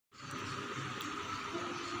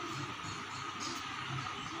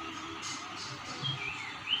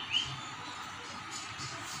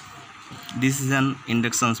This is an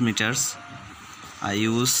induction meters. I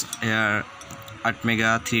use here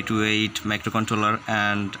Atmega 328 microcontroller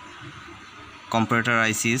and Comparator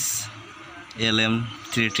ICs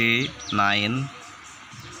LM339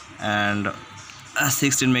 and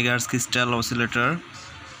 16 MHz crystal oscillator.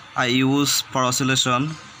 I use for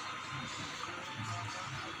oscillation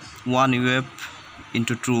 1 UF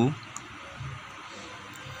into 2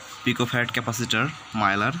 picofarad capacitor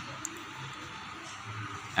Mylar,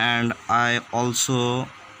 and I also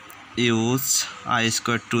use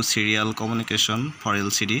I2 serial communication for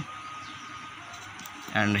LCD,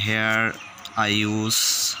 and here I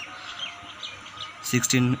use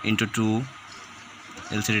 16 into 2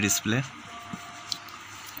 LCD display.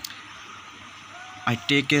 I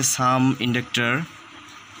take some inductor.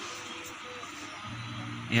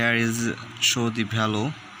 Here is show the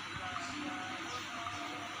value.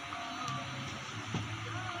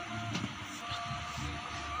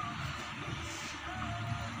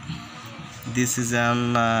 This is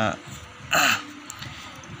an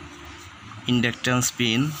inductance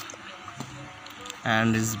pin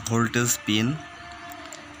and is voltage pin.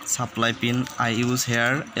 Supply pin I use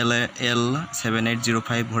here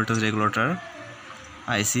L7805 voltage regulator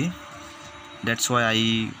IC. That's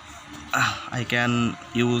why I can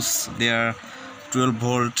use their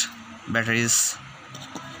 12-volt batteries.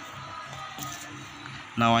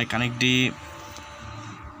 Now I connect the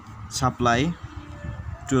supply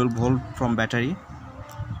 12-volt from battery.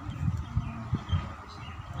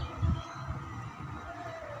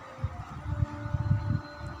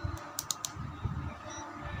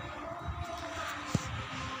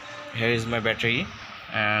 Here is my battery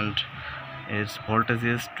and its voltage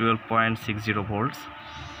is 12.60 volts.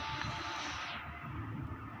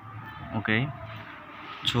 Okay,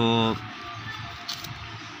 so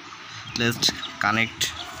let's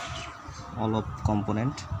connect all of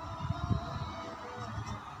component.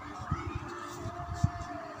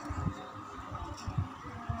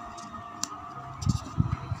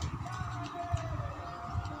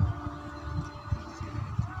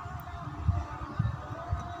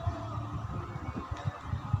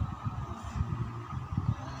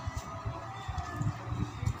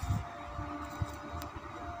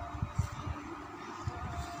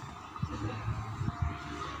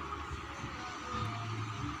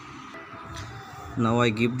 Now I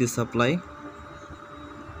give the supply.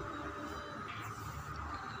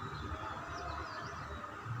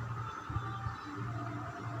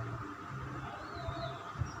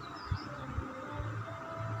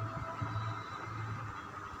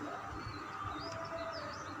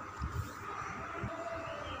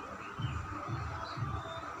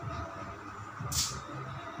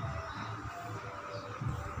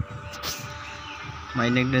 My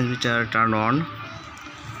inductance meter turn on,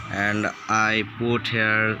 and I put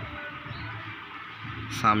here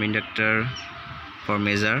some inductor for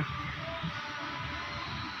measure.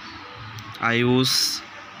 I use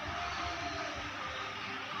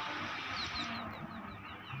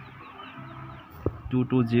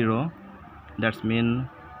 (220), that's mean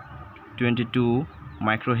 22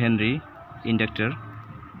 microhenry inductor.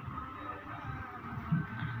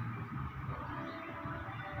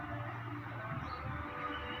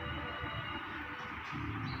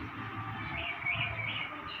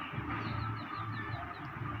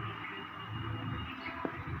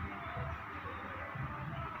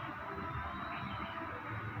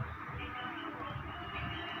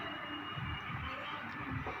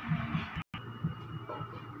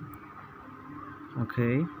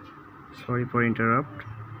 Okay, sorry for interrupt.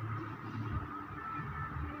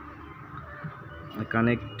 I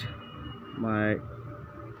connect my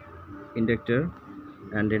inductor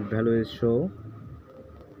and its value is show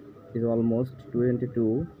is almost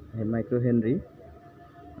 22 microhenry.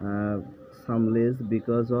 Some less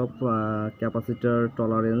because of capacitor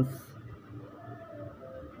tolerance,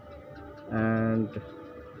 and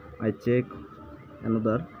I check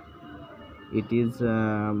another. It is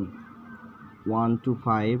 1 to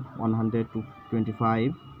 5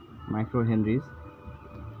 125 microhenries.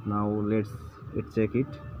 Now let's check it.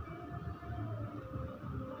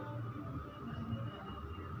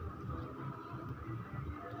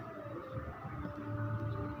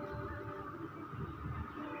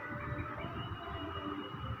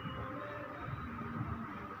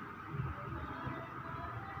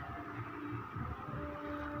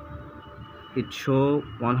 It show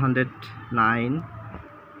 109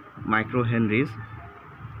 microhenries.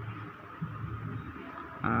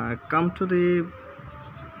 Come to the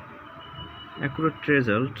accurate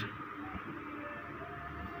result.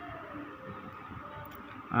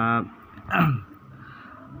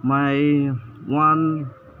 My one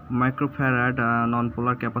microfarad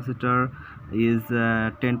non-polar capacitor is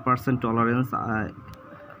 10% tolerance.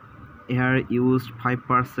 Here used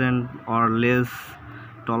 5% or less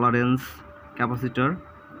tolerance capacitor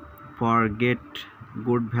for get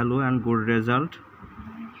good value and good result.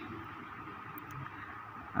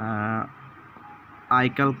 I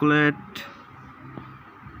calculate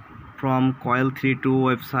from coil 32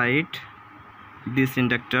 website. This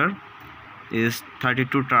inductor is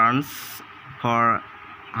 32 turns for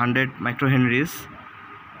 100 microhenries.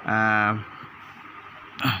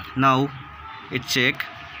 Now it check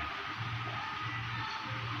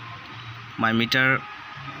my meter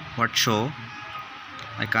what show.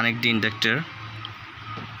 I connect the inductor.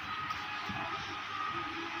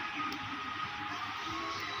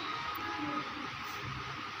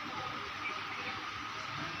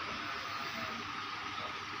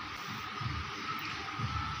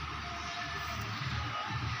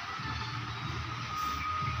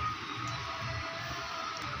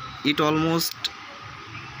 It almost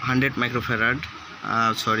 100 microfarad,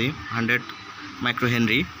 100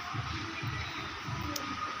 microhenry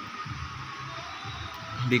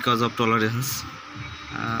because of tolerance.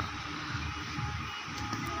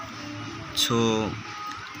 So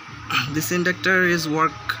this inductor is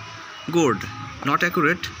work good, not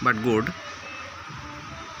accurate but good.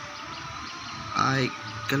 I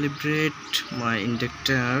calibrate my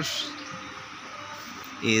inductor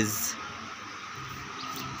is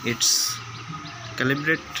it's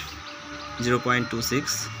calibrate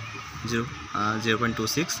 0.26.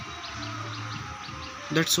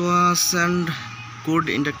 That was and good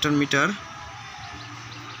inductor meter.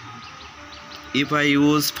 If I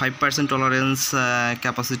use 5% tolerance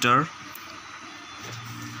capacitor,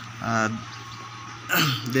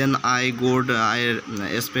 then I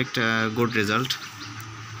expect a good result.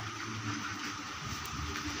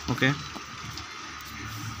 Okay,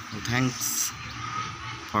 thanks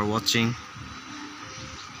for watching.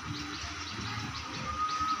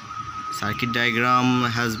 Circuit diagram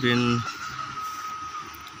has been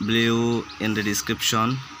below in the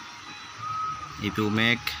description. If you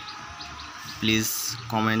make, please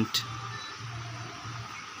comment.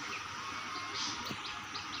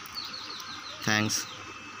 Thanks.